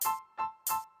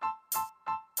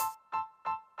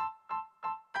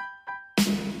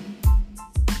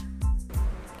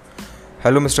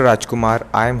Hello, Mr. Rajkumar.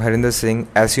 I am Harinder Singh,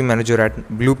 SEO Manager at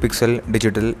Blue Pixel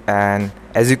Digital, and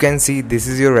as you can see, this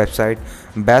is your website,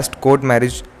 Best Court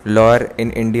Marriage Lawyer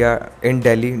in India in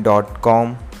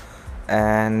Delhi.com.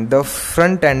 And the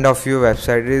front end of your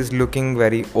website is looking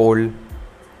very old,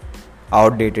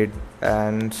 outdated,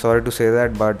 and sorry to say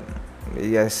that, but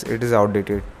yes, it is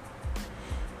outdated.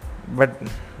 But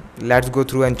let's go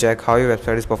through and check how your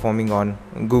website is performing on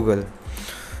Google.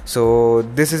 So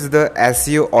this is the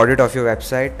SEO audit of your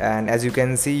website, and as you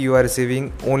can see, you are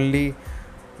receiving only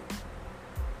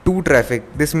 2 traffic.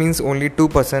 This means only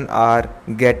 2% are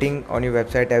getting on your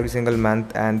website every single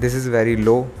month, and this is very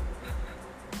low.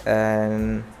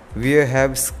 And we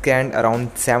have scanned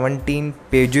around 17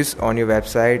 pages on your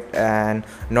website, and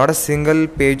not a single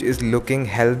page is looking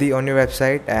healthy on your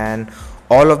website, and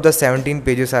all of the 17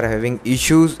 pages are having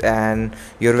issues, and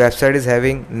your website is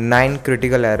having 9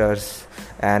 critical errors.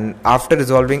 And after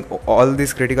resolving all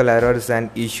these critical errors and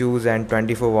issues and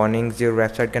 24 warnings, your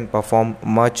website can perform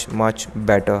much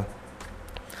better.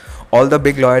 All the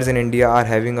big lawyers in India are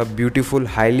having a beautiful,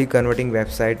 highly converting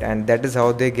website, and that is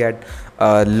how they get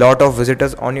a lot of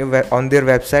visitors on their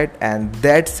website, and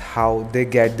that's how they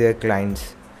get their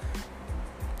clients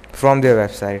from their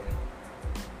website.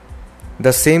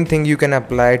 The same thing you can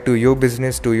apply to your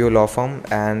business, to your law firm,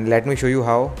 and let me show you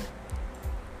how.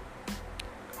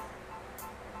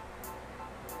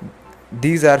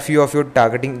 These are few of your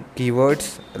targeting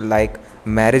keywords like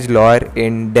marriage lawyer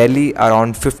in Delhi.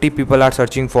 Around 50 people are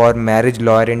searching for marriage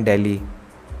lawyer in Delhi.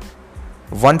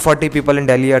 140 people in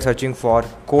Delhi are searching for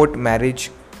court marriage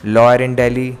lawyer in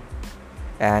Delhi.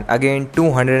 And again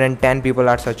 210 people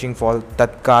are searching for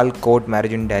Tatkal court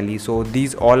marriage in Delhi. So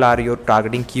these all are your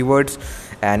targeting keywords,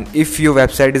 and if your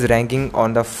website is ranking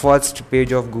on the first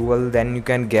page of Google, then you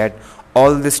can get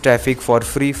all this traffic for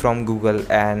free from Google,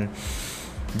 and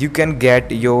you can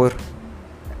get your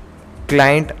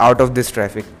client out of this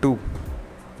traffic too.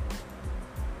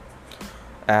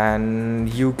 And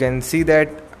you can see that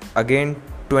again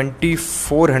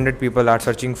 2400 people are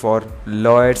searching for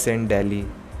lawyers in Delhi.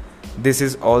 This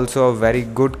is also a very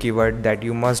good keyword that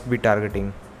you must be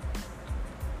targeting.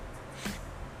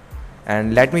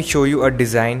 And let me show you a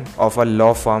design of a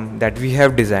law firm that we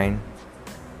have designed.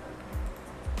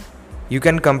 You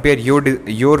can compare your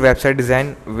website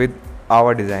design with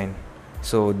our design.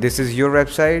 So this is your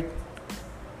website,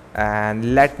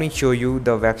 and let me show you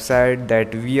the website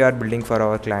that we are building for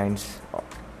our clients.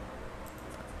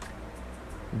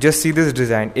 Just see this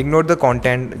design, ignore the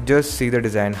content, just see the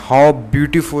design. How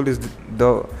beautiful is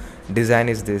the design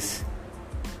is this.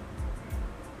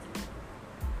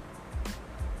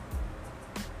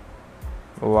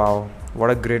 Wow, what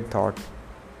a great thought.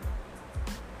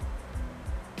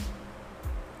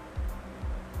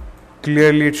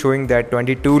 Clearly it's showing that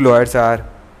 22 lawyers are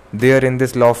there in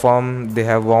this law firm. They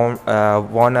have won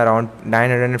around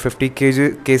 950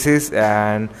 cases,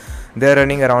 and they are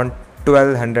running around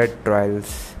 1200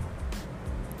 trials.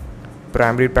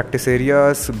 Primary practice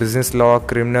areas: business law,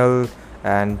 criminal,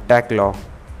 and tech law.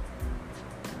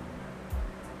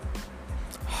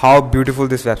 How beautiful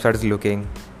this website is looking.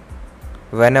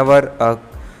 Whenever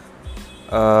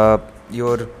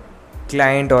your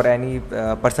client or any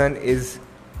person is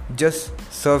just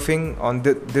surfing on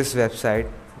this website,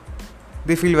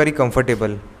 they feel very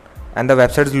comfortable, and the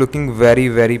website is looking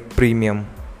very premium.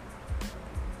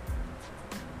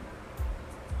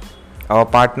 Our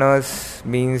partners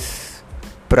means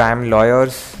prime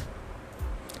lawyers,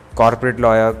 corporate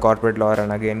lawyer,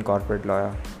 and again corporate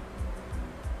lawyer.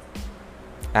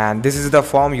 And this is the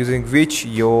form using which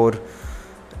your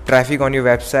traffic on your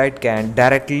website can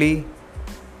directly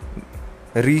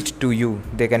reach to you.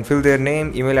 They can fill their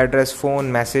name, email address, phone,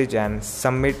 message, and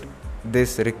submit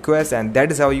this request, and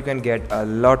that is how you can get a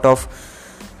lot of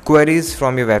queries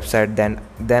from your website.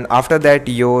 Then after that,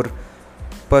 your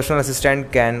personal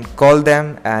assistant can call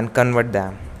them and convert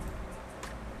them.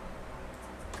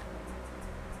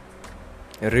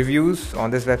 Reviews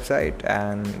on this website,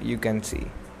 and you can see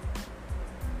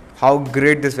how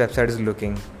great this website is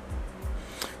looking.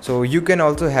 So you can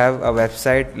also have a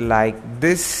website like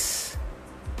this.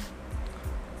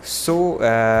 So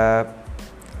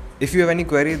if you have any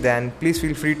query, then please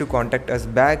feel free to contact us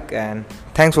back, and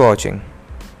thanks for watching.